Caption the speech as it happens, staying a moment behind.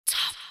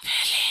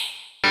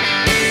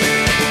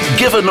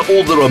Given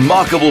all the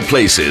remarkable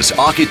places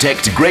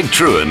architect Greg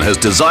Truen has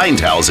designed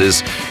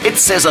houses, it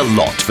says a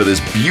lot for this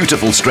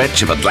beautiful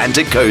stretch of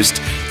Atlantic coast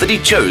that he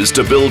chose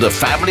to build a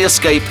family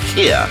escape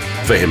here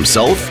for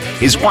himself,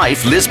 his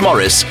wife Liz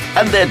Morris,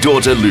 and their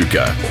daughter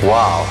Luca.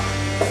 Wow.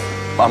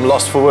 I'm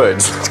lost for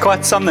words. It's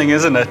quite something,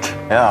 isn't it?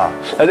 Yeah.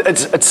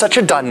 It's such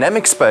a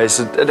dynamic space.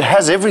 It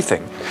has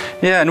everything.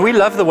 Yeah, and we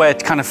love the way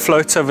it kind of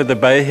floats over the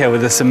bay here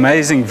with this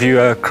amazing view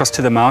across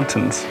to the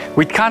mountains.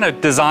 We kind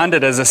of designed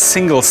it as a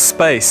single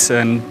space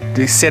and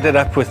we set it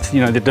up with,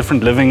 the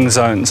different living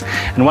zones.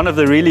 And one of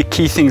the really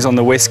key things on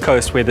the west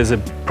coast where there's a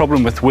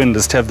problem with wind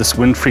is to have this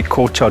wind-free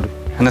courtyard.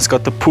 And it's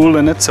got the pool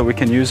in it so we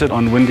can use it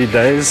on windy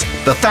days.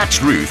 The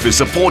thatched roof is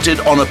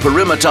supported on a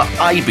perimeter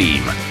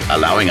I-beam,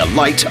 allowing a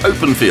light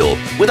open feel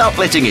without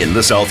letting in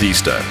the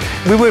southeaster.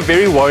 We were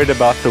very worried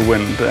about the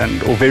wind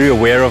or very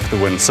aware of the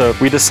wind, so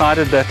we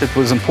decided that it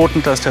was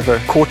important to us to have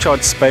a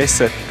courtyard space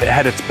that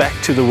had its back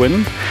to the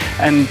wind.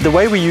 And the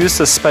way we use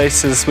this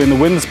space is when the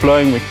wind's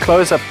blowing, we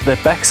close up the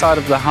back side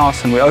of the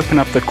house and we open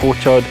up the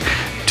courtyard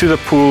to the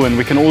pool, and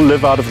we can all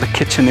live out of the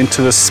kitchen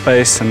into this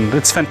space, and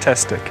it's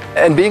fantastic.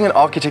 And being an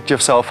architect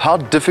yourself, how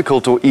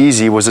difficult or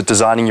easy was it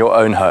designing your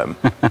own home?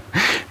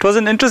 It was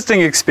an interesting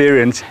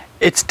experience.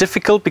 It's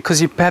difficult because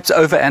you perhaps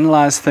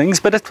overanalyze things,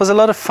 but it was a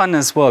lot of fun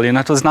as well.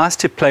 It was nice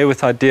to play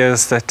with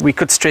ideas that we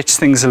could stretch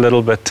things a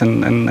little bit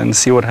and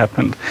see what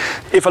happened.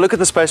 If I look at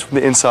the space from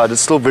the inside, it's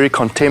still very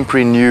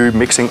contemporary new,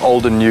 mixing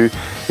old and new.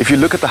 If you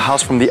look at the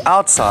house from the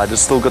outside,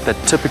 it's still got that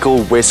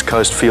typical West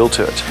Coast feel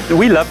to it.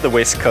 We love the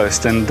West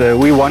Coast, and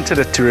we wanted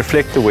it to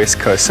reflect the West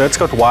Coast. So it's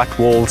got white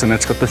walls and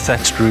it's got the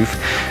thatched roof,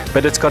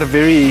 but it's got a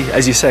very,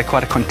 as you say,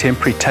 quite a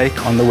contemporary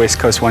take on the West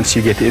Coast once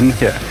you get in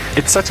here.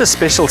 It's such a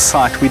special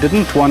site. We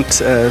didn't want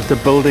the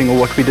building or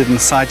what we did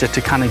inside it to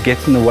kind of get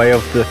in the way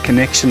of the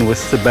connection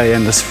with the bay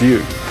and this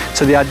view.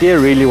 So the idea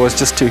really was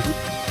just to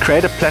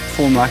create a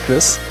platform like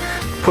this,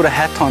 put a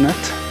hat on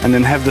it, and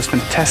then have this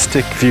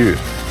fantastic view.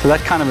 So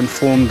that kind of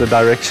informed the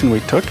direction we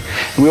took.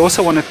 And we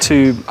also wanted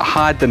to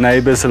hide the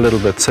neighbors a little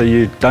bit so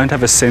you don't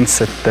have a sense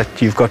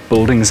that you've got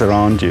buildings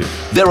around you.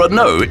 There are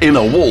no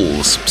inner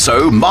walls,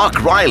 so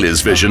Mark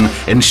Riley's vision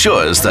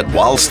ensures that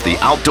whilst the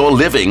outdoor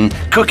living,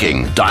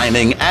 cooking,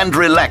 dining and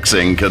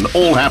relaxing can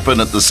all happen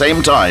at the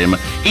same time,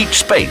 each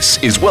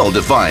space is well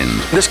defined.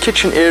 This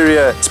kitchen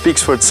area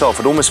speaks for itself.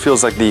 It almost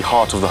feels like the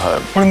heart of the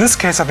home. Well, in this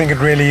case, I think it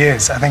really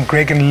is. I think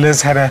Greg and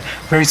Liz had a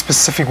very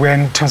specific way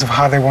in terms of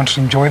how they wanted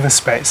to enjoy the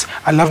space.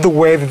 I love the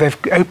way that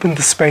they've opened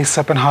the space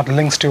up and how it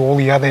links to all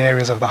the other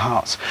areas of the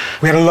house.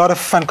 We had a lot of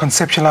fun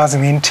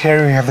conceptualizing the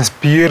interior. We have this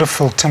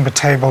beautiful timber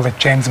table that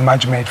James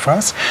Mudge made for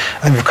us,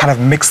 and we've kind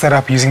of mixed that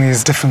up using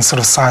these different sort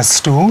of sized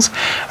stools.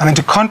 And then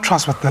to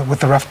contrast with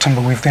the rough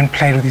timber, we've then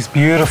played with these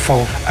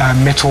beautiful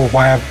metal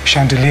wire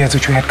chandeliers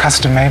which we had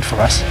custom made for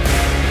us.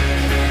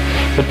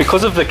 But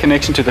because of the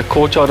connection to the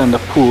courtyard and the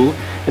pool,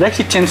 it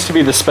actually tends to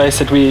be the space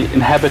that we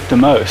inhabit the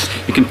most.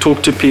 You can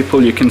talk to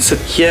people, you can sit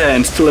here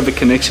and still have a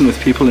connection with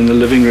people in the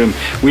living room.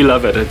 We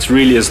love it. It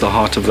really is the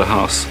heart of the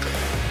house.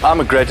 I'm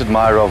a great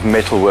admirer of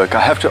metalwork. I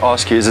have to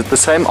ask you, is it the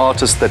same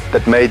artist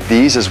that made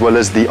these as well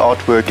as the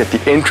artwork at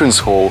the entrance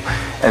hall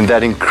and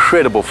that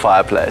incredible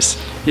fireplace?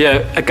 Yeah,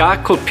 a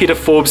guy called Peter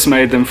Forbes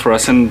made them for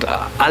us, and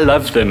I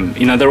love them.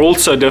 They're all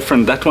so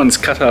different. That one's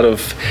cut out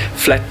of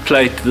flat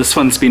plate, this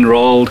one's been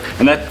rolled,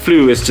 and that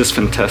flue is just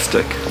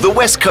fantastic. The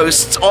West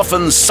Coast's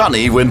often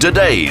sunny winter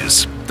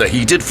days, the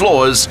heated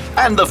floors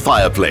and the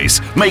fireplace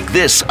make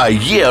this a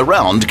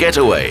year-round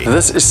getaway.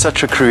 This is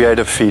such a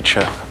creative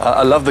feature.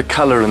 I love the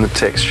color and the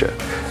texture.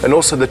 And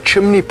also the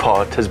chimney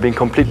part has been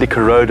completely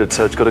corroded,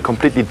 so it's got a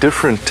completely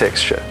different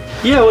texture.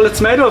 Yeah, well, it's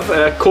made of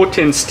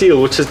Corten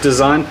steel, which is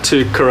designed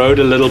to corrode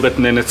a little bit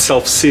and then it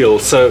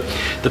self-seals. So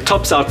the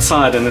top's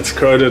outside and it's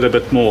corroded a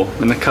bit more,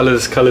 and the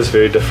color's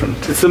very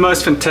different. It's the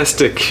most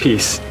fantastic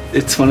piece.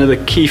 It's one of the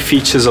key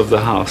features of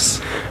the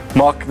house.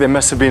 Mark, there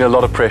must have been a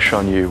lot of pressure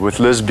on you. With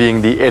Liz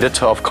being the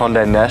editor of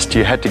Condé Nast,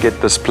 you had to get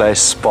this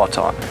place spot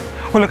on.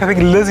 Well, look, I think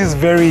Liz is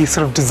very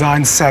sort of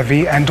design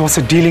savvy, and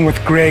also dealing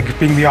with Greg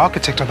being the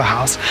architect of the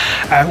house.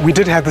 We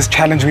did have this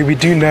challenge where we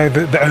do know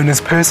the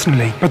owners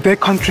personally, but their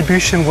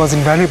contribution was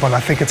invaluable.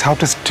 I think it's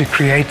helped us to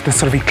create this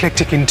sort of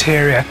eclectic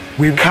interior.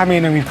 We've come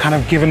in and we've kind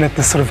of given it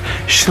this sort of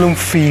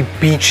schlumphy,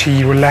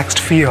 beachy, relaxed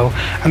feel,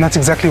 and that's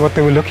exactly what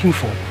they were looking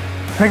for.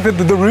 I think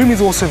that the room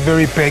is also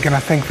very big, and I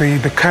think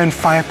the cone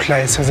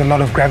fireplace has a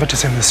lot of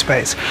gravitas in the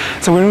space.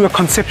 So when we were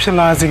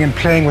conceptualizing and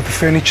playing with the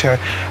furniture,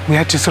 we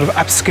had to sort of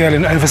upscale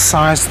and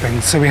oversize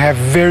things. So we have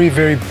very,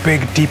 very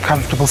big, deep,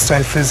 comfortable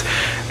sofas.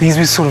 These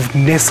were sort of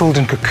nestled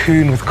and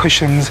cocooned with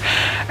cushions,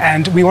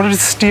 and we wanted to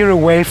steer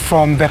away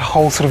from that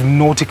whole sort of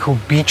nautical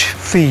beach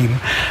theme.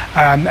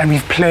 And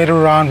we've played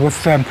around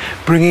with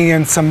bringing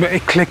in some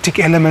eclectic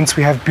elements.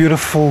 We have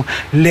beautiful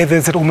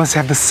leathers that almost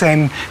have the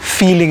same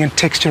feeling and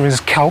texture as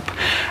kelp.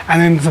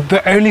 And then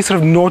the only sort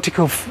of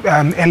nautical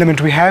element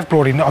we have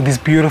brought in are these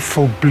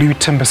beautiful blue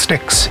timber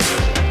sticks.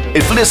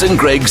 If Liz and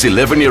Greg's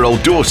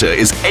 11-year-old daughter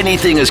is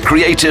anything as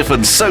creative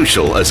and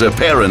social as her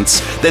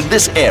parents, then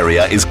this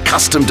area is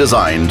custom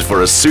designed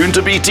for a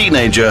soon-to-be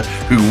teenager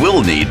who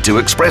will need to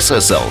express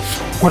herself.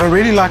 What I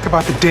really like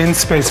about the den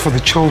space for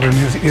the children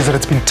is that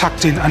it's been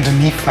tucked in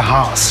underneath the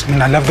house. I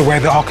mean, I love the way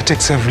the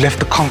architects have left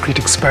the concrete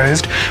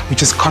exposed, which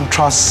just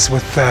contrasts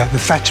with the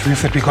thatch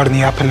roof that we got in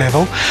the upper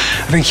level.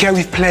 I think here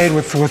we've played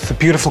with the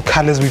beautiful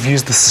colours. We've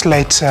used the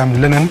slate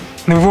linen.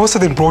 And we've also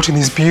then brought in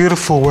these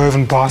beautiful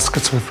woven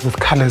baskets with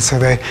colours, so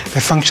they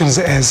function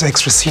as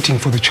extra seating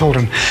for the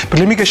children. But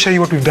let me go show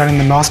you what we've done in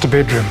the master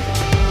bedroom.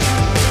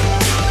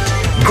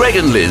 Greg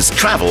and Liz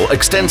travel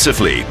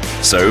extensively,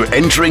 so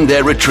entering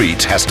their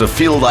retreat has to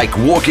feel like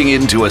walking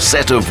into a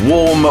set of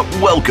warm,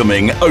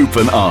 welcoming,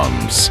 open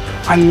arms.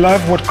 I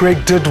love what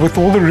Greg did with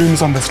all the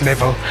rooms on this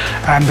level,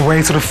 the way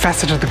he sort of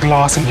faceted the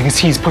glass, and you can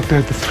see he's put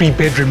the 3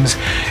 bedrooms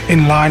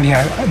in line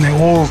here, and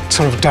they're all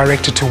sort of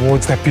directed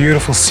towards that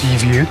beautiful sea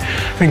view.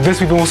 I think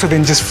this we've also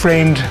then just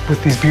framed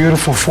with these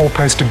beautiful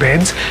 4-poster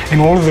beds in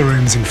all of the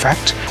rooms, in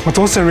fact. What's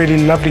also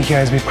really lovely here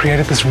is we've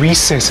created this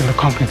recess in the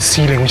concrete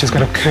ceiling, which has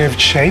got a curved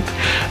shape.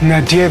 And the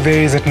idea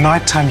there is at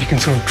night time you can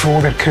sort of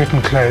draw that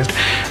curtain closed,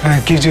 and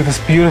it gives you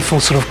this beautiful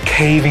sort of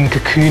caving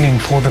cocooning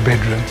for the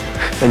bedroom.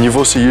 And you've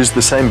also used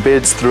the same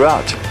beds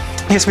throughout.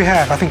 Yes, we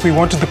have. I think we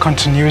wanted the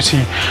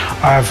continuity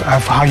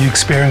of how you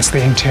experience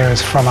the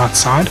interiors from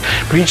outside,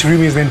 but each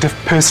room is then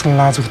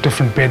personalised with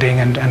different bedding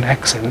and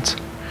accents.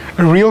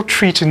 A real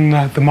treat in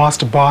the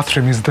master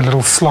bathroom is the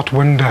little slot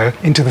window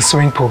into the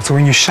swimming pool. So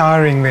when you're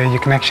showering there, you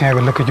can actually have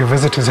a look at your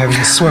visitors having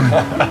a swim.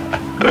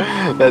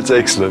 That's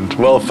excellent.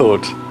 Well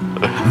thought.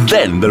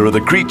 Then there are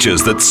the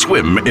creatures that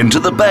swim into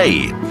the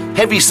bay.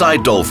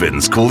 Heavy-side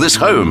dolphins call this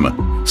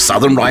home.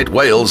 Southern right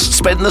whales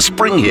spend the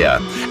spring here,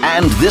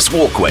 and this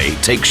walkway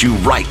takes you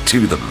right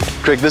to them.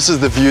 Greg, this is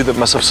the view that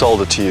must have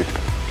sold it to you.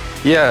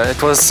 Yeah,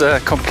 it was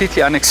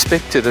completely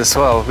unexpected as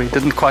well. We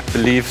didn't quite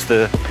believe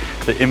the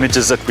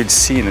images that we'd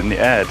seen in the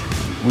ad.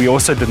 We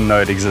also didn't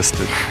know it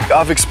existed.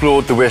 I've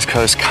explored the West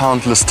Coast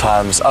countless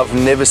times. I've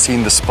never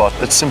seen the spot.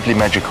 It's simply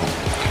magical.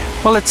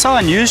 Well, it's so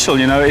unusual,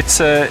 you know.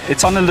 It's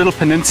on a little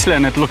peninsula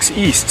and it looks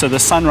east, so the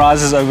sun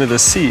rises over the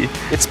sea.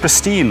 It's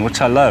pristine,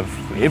 which I love.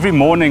 Every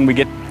morning we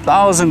get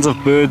thousands of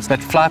birds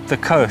that fly up the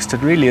coast.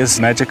 It really is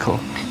magical.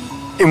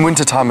 In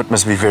wintertime, it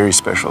must be very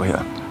special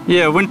here.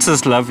 Yeah,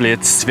 winter's lovely.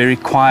 It's very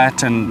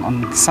quiet, and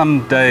on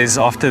some days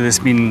after there's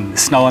been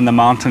snow on the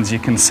mountains, you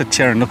can sit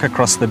here and look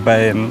across the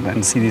bay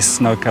and see these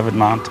snow-covered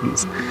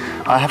mountains.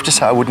 I have to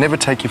say, I would never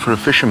take you for a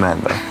fisherman,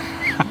 though.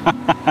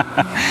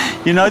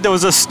 You know, there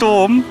was a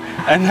storm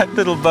and that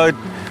little boat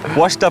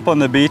washed up on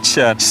the beach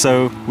here,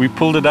 so we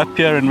pulled it up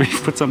here and we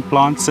put some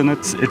plants in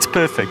it. It's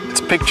perfect.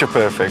 It's picture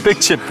perfect.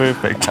 Picture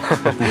perfect.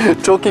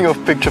 Talking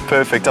of picture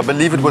perfect, I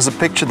believe it was a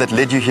picture that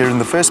led you here in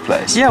the first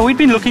place. Yeah, we'd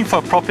been looking for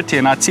a property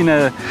and I'd seen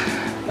a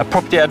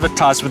property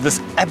advertised with this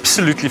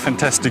absolutely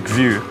fantastic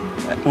view,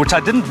 which I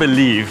didn't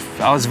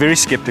believe. I was very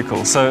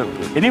skeptical. So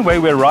anyway,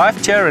 we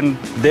arrived here and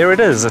there it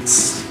is.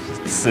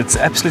 It's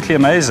absolutely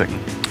amazing.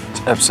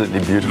 Absolutely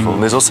beautiful.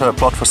 And there's also a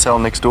plot for sale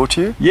next door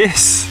to you?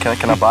 Yes.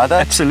 Can I buy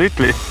that?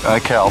 Absolutely.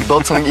 Okay, I'll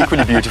build something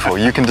equally beautiful.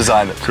 You can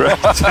design it.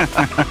 Correct.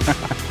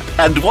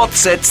 And what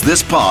sets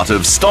this part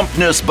of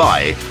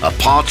Stompneusbaai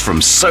apart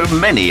from so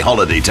many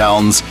holiday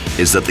towns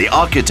is that the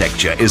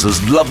architecture is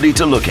as lovely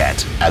to look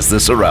at as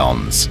the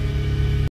surrounds.